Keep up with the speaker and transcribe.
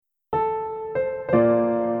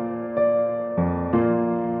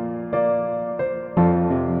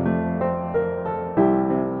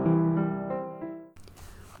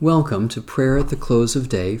Welcome to prayer at the close of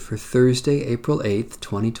day for Thursday, April 8th,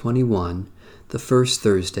 2021, the first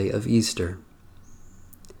Thursday of Easter.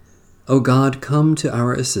 O God, come to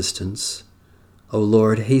our assistance. O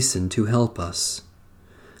Lord, hasten to help us.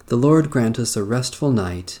 The Lord grant us a restful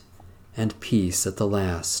night and peace at the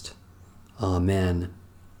last. Amen.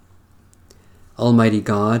 Almighty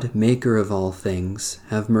God, maker of all things,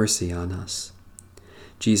 have mercy on us.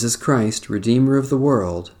 Jesus Christ, Redeemer of the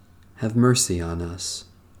world, have mercy on us.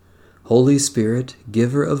 Holy Spirit,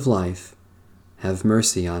 giver of life, have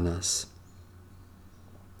mercy on us.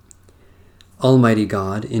 Almighty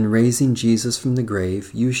God, in raising Jesus from the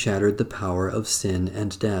grave, you shattered the power of sin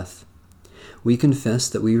and death. We confess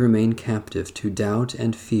that we remain captive to doubt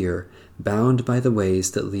and fear, bound by the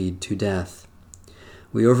ways that lead to death.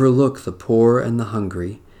 We overlook the poor and the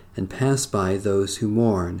hungry, and pass by those who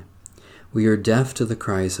mourn. We are deaf to the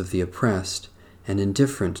cries of the oppressed, and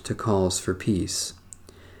indifferent to calls for peace.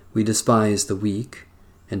 We despise the weak,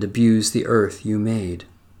 and abuse the earth you made.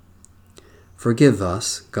 Forgive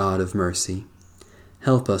us, God of mercy.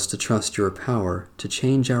 Help us to trust your power to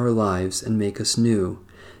change our lives and make us new,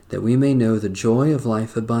 that we may know the joy of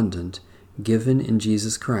life abundant, given in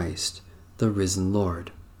Jesus Christ, the risen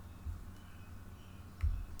Lord.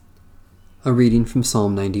 A reading from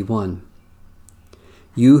Psalm 91.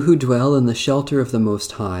 You who dwell in the shelter of the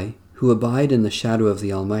Most High, who abide in the shadow of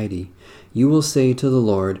the Almighty, you will say to the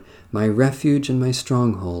Lord, my refuge and my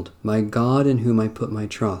stronghold, my God in whom I put my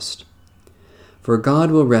trust. For God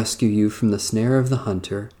will rescue you from the snare of the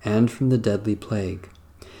hunter and from the deadly plague.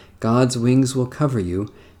 God's wings will cover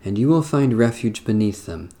you, and you will find refuge beneath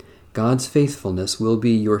them. God's faithfulness will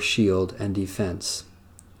be your shield and defense.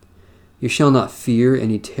 You shall not fear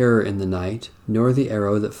any terror in the night, nor the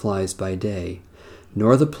arrow that flies by day,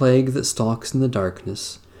 nor the plague that stalks in the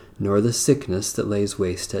darkness, nor the sickness that lays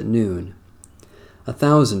waste at noon.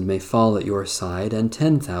 1,000 may fall at your side, and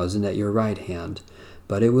 10,000 at your right hand,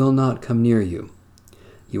 but it will not come near you.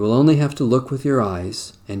 You will only have to look with your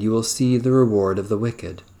eyes, and you will see the reward of the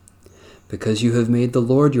wicked. Because you have made the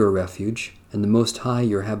Lord your refuge, and the Most High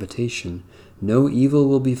your habitation, no evil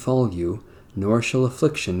will befall you, nor shall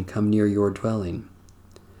affliction come near your dwelling.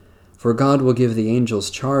 For God will give the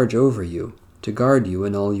angels charge over you, to guard you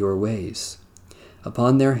in all your ways.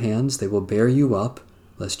 Upon their hands they will bear you up,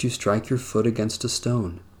 lest you strike your foot against a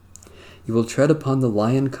stone. You will tread upon the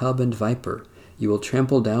lion cub and viper. You will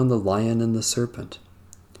trample down the lion and the serpent.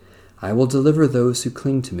 I will deliver those who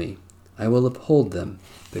cling to me. I will uphold them,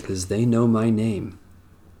 because they know my name.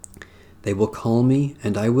 They will call me,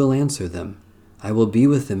 and I will answer them. I will be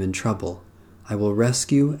with them in trouble. I will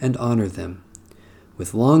rescue and honor them.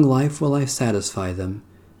 With long life will I satisfy them,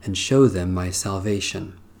 and show them my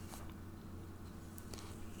salvation.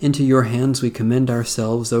 Into your hands we commend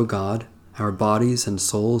ourselves, O God, our bodies and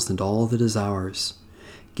souls and all that is ours.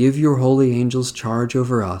 Give your holy angels charge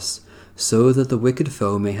over us, so that the wicked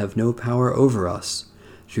foe may have no power over us,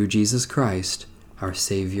 through Jesus Christ, our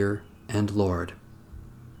Savior and Lord.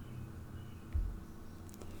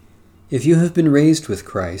 If you have been raised with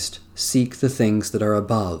Christ, seek the things that are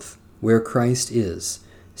above, where Christ is,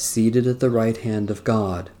 seated at the right hand of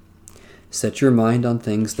God. Set your mind on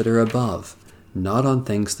things that are above, not on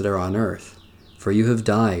things that are on earth, for you have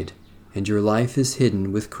died, and your life is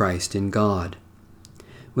hidden with Christ in God.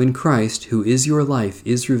 When Christ, who is your life,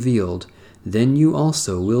 is revealed, then you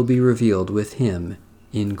also will be revealed with him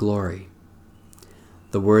in glory.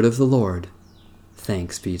 The word of the Lord.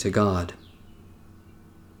 Thanks be to God.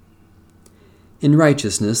 In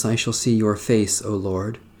righteousness I shall see your face, O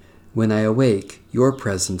Lord. When I awake, your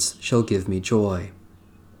presence shall give me joy.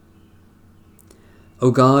 O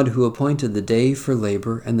God, who appointed the day for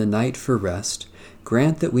labor and the night for rest,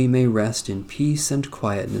 grant that we may rest in peace and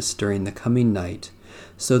quietness during the coming night,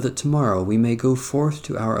 so that tomorrow we may go forth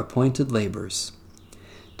to our appointed labors.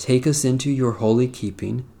 Take us into your holy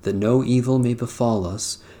keeping, that no evil may befall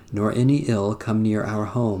us, nor any ill come near our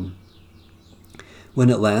home. When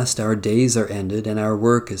at last our days are ended and our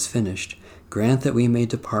work is finished, grant that we may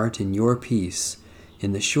depart in your peace,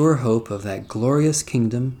 in the sure hope of that glorious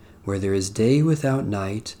kingdom where there is day without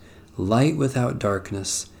night, light without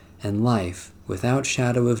darkness, and life without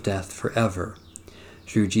shadow of death forever.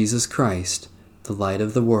 Through Jesus Christ, the light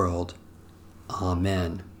of the world.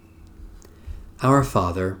 Amen. Our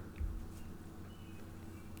Father,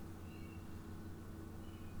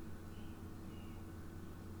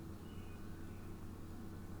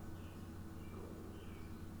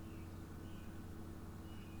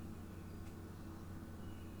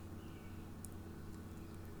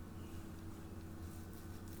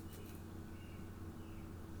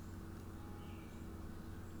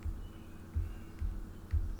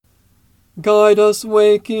 Guide us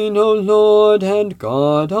waking, O Lord, and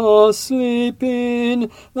guard us sleeping,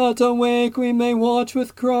 that awake we may watch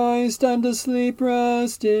with Christ, and asleep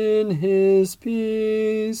rest in his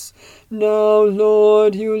peace. Now,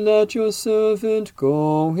 Lord, you let your servant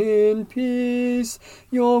go in peace.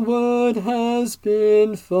 Your word has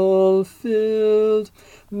been fulfilled.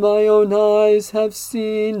 My own eyes have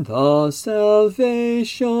seen the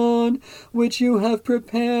salvation which you have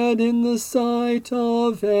prepared in the sight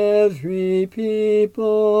of every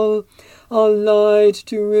people, a light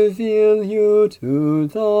to reveal you to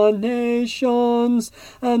the nations,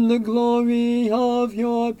 and the glory of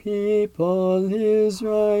your people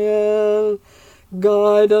Israel.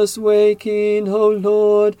 Guide us waking, O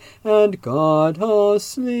Lord, and guard us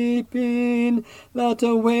sleeping, that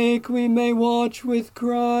awake we may watch with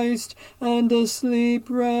Christ, and asleep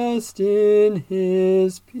rest in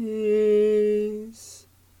his peace.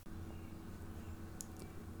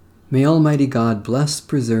 May Almighty God bless,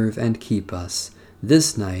 preserve, and keep us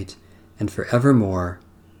this night and forevermore.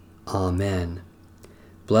 Amen.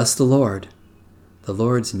 Bless the Lord. The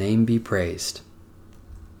Lord's name be praised.